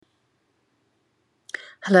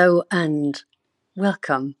Hello and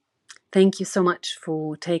welcome. Thank you so much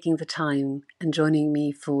for taking the time and joining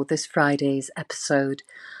me for this Friday's episode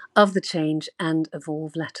of the Change and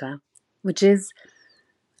Evolve letter, which is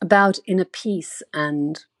about inner peace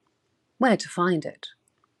and where to find it.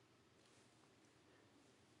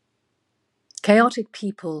 Chaotic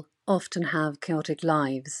people often have chaotic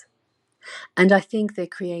lives, and I think they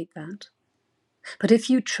create that. But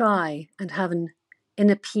if you try and have an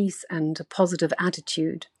inner peace and a positive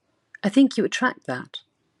attitude, I think you attract that.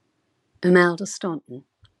 Imelda Staunton.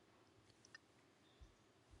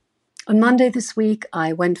 On Monday this week,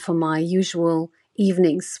 I went for my usual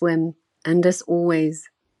evening swim, and as always,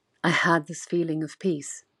 I had this feeling of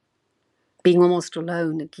peace. Being almost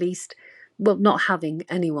alone, at least, not having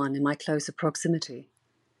anyone in my closer proximity.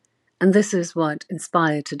 And this is what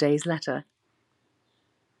inspired today's letter.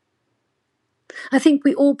 I think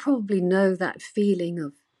we all probably know that feeling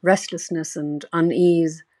of restlessness and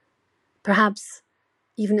unease, perhaps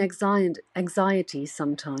even anxiety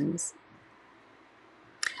sometimes.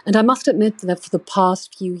 And I must admit that for the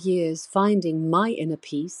past few years, finding my inner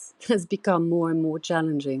peace has become more and more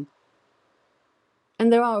challenging.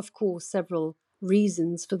 And there are, of course, several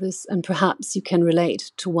reasons for this, and perhaps you can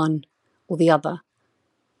relate to one or the other.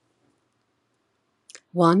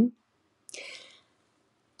 One,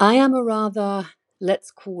 I am a rather, let's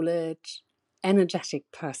call it,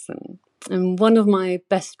 energetic person. And one of my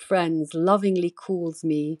best friends lovingly calls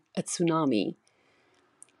me a tsunami.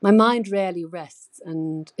 My mind rarely rests,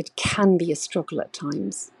 and it can be a struggle at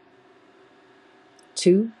times.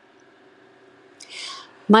 Two,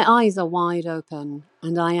 my eyes are wide open,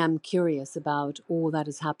 and I am curious about all that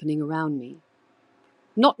is happening around me.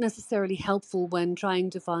 Not necessarily helpful when trying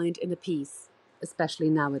to find inner peace, especially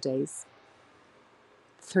nowadays.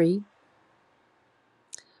 Three,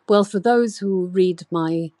 well, for those who read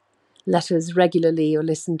my letters regularly or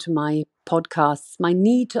listen to my podcasts, my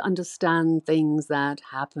need to understand things that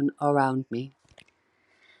happen around me.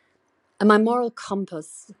 And my moral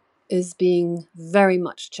compass is being very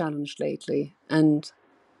much challenged lately, and,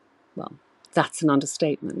 well, that's an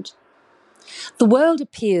understatement. The world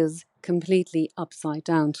appears completely upside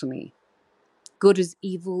down to me. Good is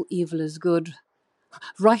evil, evil is good,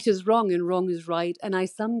 right is wrong, and wrong is right, and I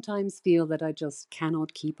sometimes feel that I just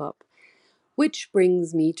cannot keep up. Which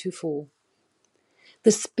brings me to four.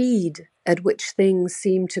 The speed at which things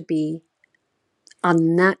seem to be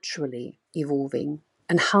unnaturally evolving,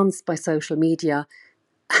 enhanced by social media,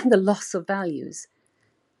 and the loss of values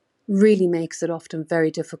really makes it often very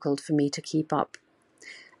difficult for me to keep up.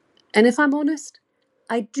 And if I'm honest,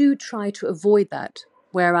 I do try to avoid that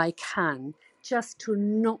where I can, just to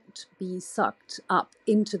not be sucked up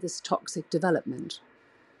into this toxic development.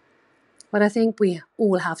 But I think we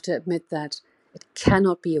all have to admit that it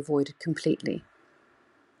cannot be avoided completely.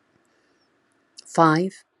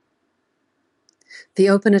 5, the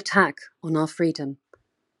open attack on our freedom,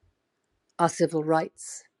 our civil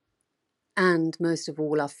rights, and most of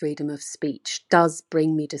all our freedom of speech does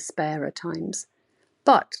bring me despair at times.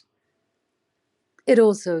 But it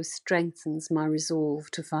also strengthens my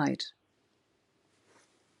resolve to fight.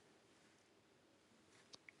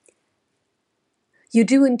 You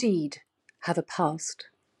do indeed have a past,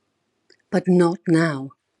 but not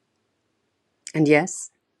now. And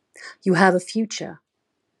yes, you have a future,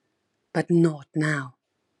 but not now.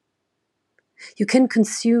 You can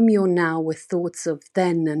consume your now with thoughts of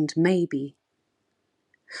then and maybe,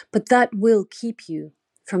 but that will keep you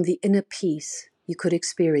from the inner peace you could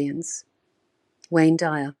experience. Wayne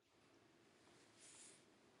Dyer.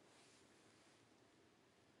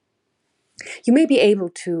 You may be able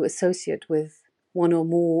to associate with one or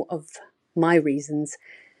more of my reasons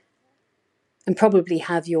and probably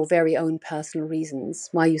have your very own personal reasons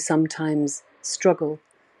why you sometimes struggle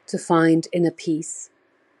to find inner peace.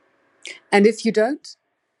 And if you don't,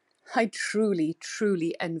 I truly,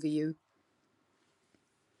 truly envy you.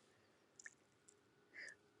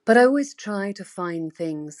 But I always try to find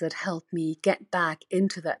things that help me get back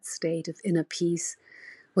into that state of inner peace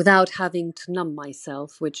without having to numb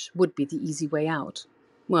myself, which would be the easy way out.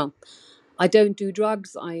 Well, I don't do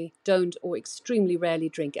drugs, I don't or extremely rarely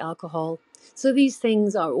drink alcohol, so these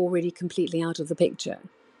things are already completely out of the picture.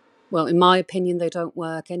 Well, in my opinion, they don't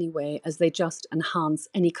work anyway, as they just enhance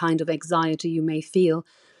any kind of anxiety you may feel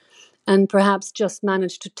and perhaps just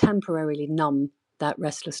manage to temporarily numb that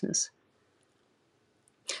restlessness.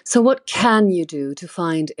 So what can you do to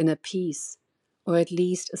find inner peace, or at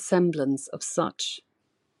least a semblance of such?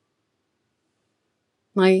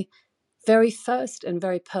 My very first and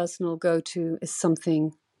very personal go-to is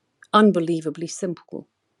something unbelievably simple.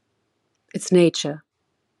 It's nature.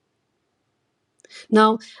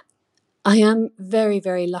 Now, I am very,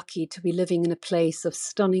 very lucky to be living in a place of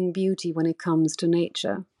stunning beauty when it comes to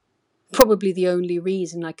nature. Probably the only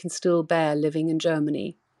reason I can still bear living in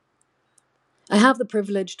Germany. I have the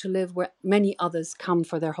privilege to live where many others come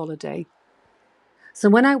for their holiday. So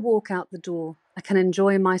when I walk out the door, I can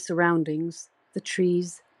enjoy my surroundings, the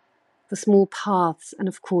trees, the small paths, and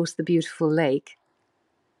of course the beautiful lake.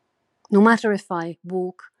 No matter if I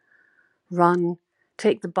walk, run,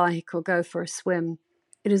 take the bike, or go for a swim,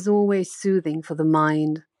 it is always soothing for the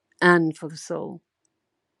mind and for the soul.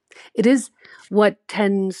 It is what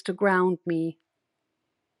tends to ground me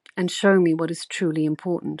and show me what is truly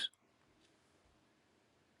important.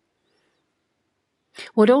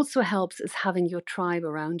 What also helps is having your tribe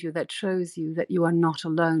around you that shows you that you are not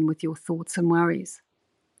alone with your thoughts and worries.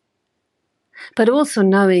 But also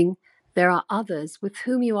knowing there are others with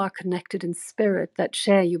whom you are connected in spirit that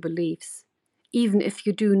share your beliefs, even if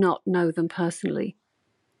you do not know them personally.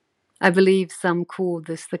 I believe some call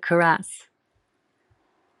this the karass.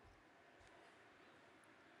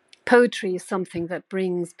 Poetry is something that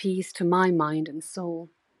brings peace to my mind and soul.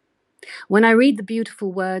 When I read the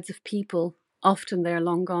beautiful words of people, often they're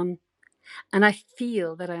long gone, and I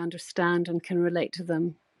feel that I understand and can relate to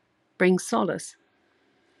them, brings solace.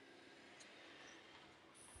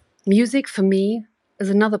 Music for me is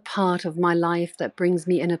another part of my life that brings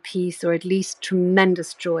me inner peace, or at least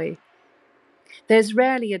tremendous joy. There's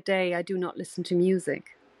rarely a day I do not listen to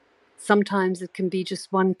music. Sometimes it can be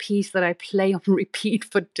just one piece that I play on repeat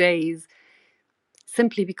for days,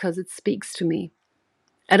 simply because it speaks to me.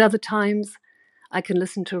 At other times, I can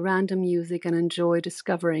listen to random music and enjoy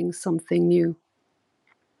discovering something new.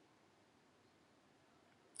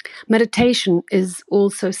 Meditation is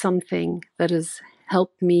also something that has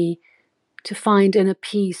helped me to find inner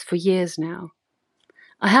peace for years now.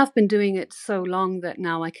 I have been doing it so long that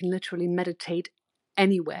now I can literally meditate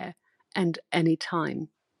anywhere and anytime.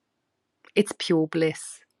 It's pure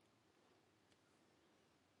bliss.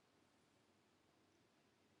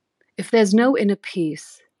 If there's no inner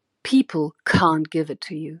peace, people can't give it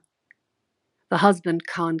to you. The husband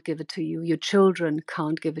can't give it to you. Your children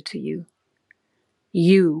can't give it to you.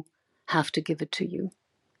 You have to give it to you.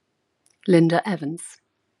 Linda Evans.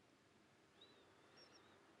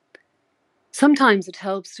 Sometimes it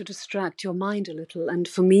helps to distract your mind a little, and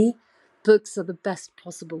for me, books are the best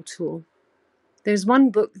possible tool. There's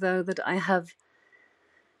one book, though, that I have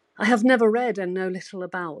never read and know little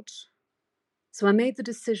about. So I made the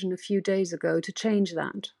decision a few days ago to change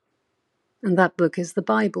that. And that book is the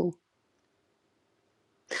Bible.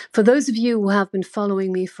 For those of you who have been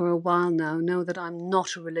following me for a while now, know that I'm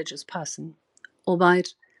not a religious person,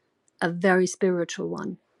 albeit a very spiritual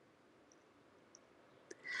one.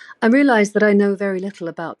 I realize that I know very little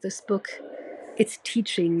about this book, its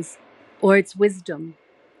teachings, or its wisdom.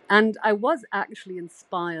 And I was actually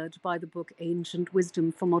inspired by the book Ancient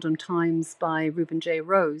Wisdom for Modern Times by Reuben J.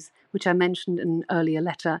 Rose, which I mentioned in an earlier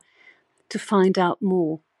letter, to find out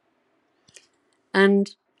more.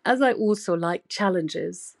 And as I also like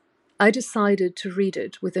challenges, I decided to read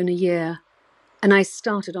it within a year. And I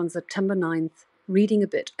started on September 9th, reading a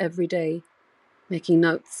bit every day, making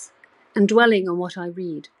notes, and dwelling on what I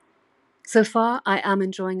read. So far, I am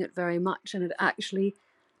enjoying it very much, and it actually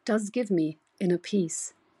does give me inner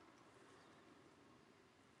peace.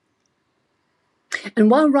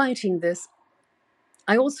 And while writing this,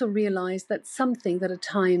 I also realized that something that at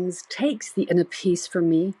times takes the inner peace from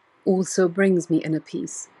me also brings me inner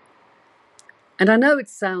peace. And I know it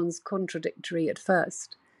sounds contradictory at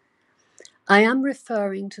first. I am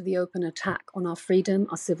referring to the open attack on our freedom,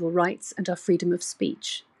 our civil rights, and our freedom of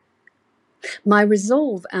speech. My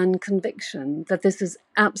resolve and conviction that this is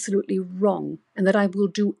absolutely wrong and that I will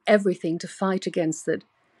do everything to fight against it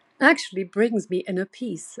actually brings me inner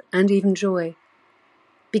peace and even joy,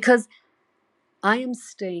 because I am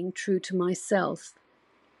staying true to myself.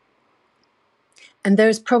 And there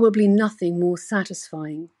is probably nothing more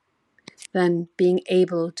satisfying than being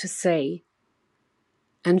able to say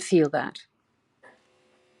and feel that.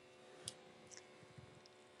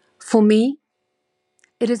 For me,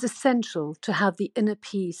 it is essential to have the inner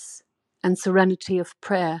peace and serenity of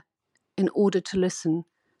prayer in order to listen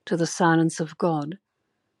to the silence of God,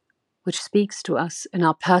 which speaks to us in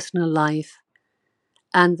our personal life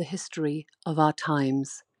and the history of our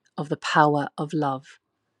times, of the power of love.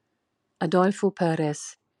 Adolfo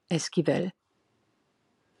Pérez Esquivel.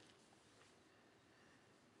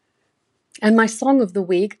 And my song of the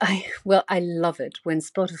week, I love it when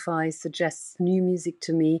Spotify suggests new music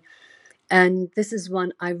to me. And this is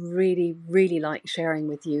one I really, really like sharing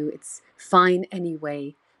with you. It's Fine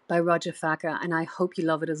Anyway by Roger Thacker, and I hope you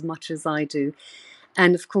love it as much as I do.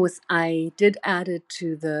 And of course, I did add it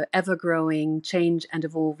to the ever-growing Change and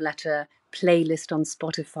Evolve Letter playlist on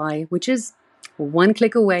Spotify, which is one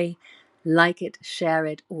click away. Like it, share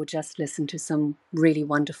it, or just listen to some really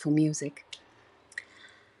wonderful music.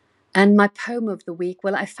 And my poem of the week,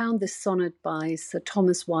 well, I found this sonnet by Sir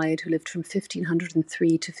Thomas Wyatt, who lived from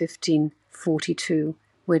 1503 to 1542,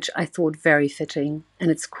 which I thought very fitting,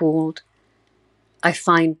 and it's called I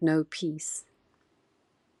Find No Peace.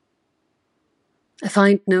 I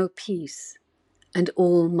find no peace, and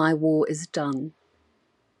all my war is done.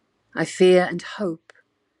 I fear and hope.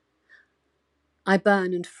 I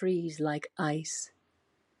burn and freeze like ice.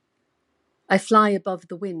 I fly above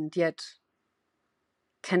the wind, yet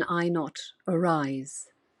can I not arise?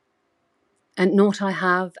 And naught I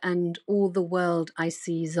have, and all the world I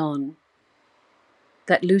seize on,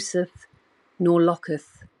 that looseth nor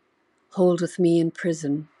locketh, holdeth me in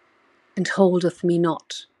prison, and holdeth me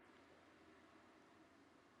not.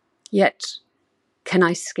 Yet can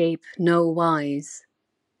I scape no wise,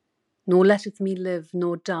 nor letteth me live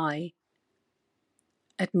nor die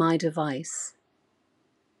at my device.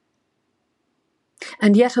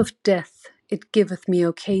 And yet of death it giveth me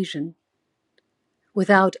occasion.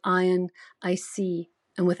 Without iron I see,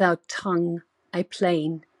 and without tongue I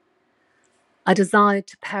plain. I desired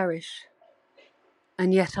to perish,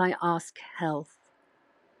 and yet I ask health.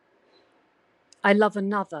 I love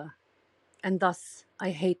another, and thus I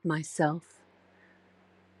hate myself.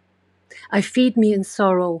 I feed me in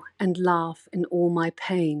sorrow and laugh in all my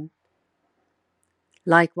pain.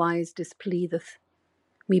 Likewise displeaseth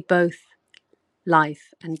me both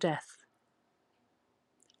life and death.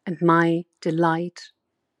 And my delight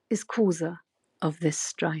is causer of this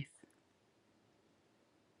strife.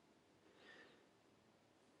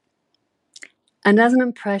 And as an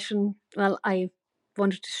impression, well, I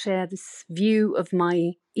wanted to share this view of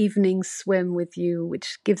my evening swim with you,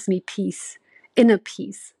 which gives me peace, inner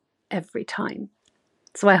peace, every time.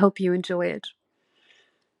 So I hope you enjoy it.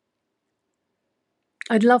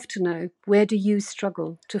 I'd love to know, where do you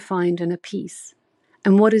struggle to find inner peace?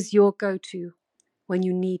 And what is your go-to when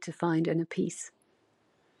you need to find inner peace?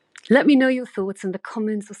 Let me know your thoughts in the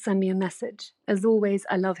comments or send me a message. As always,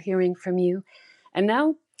 I love hearing from you. And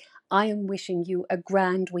now I am wishing you a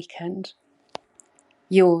grand weekend.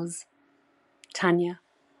 Yours, Tanya.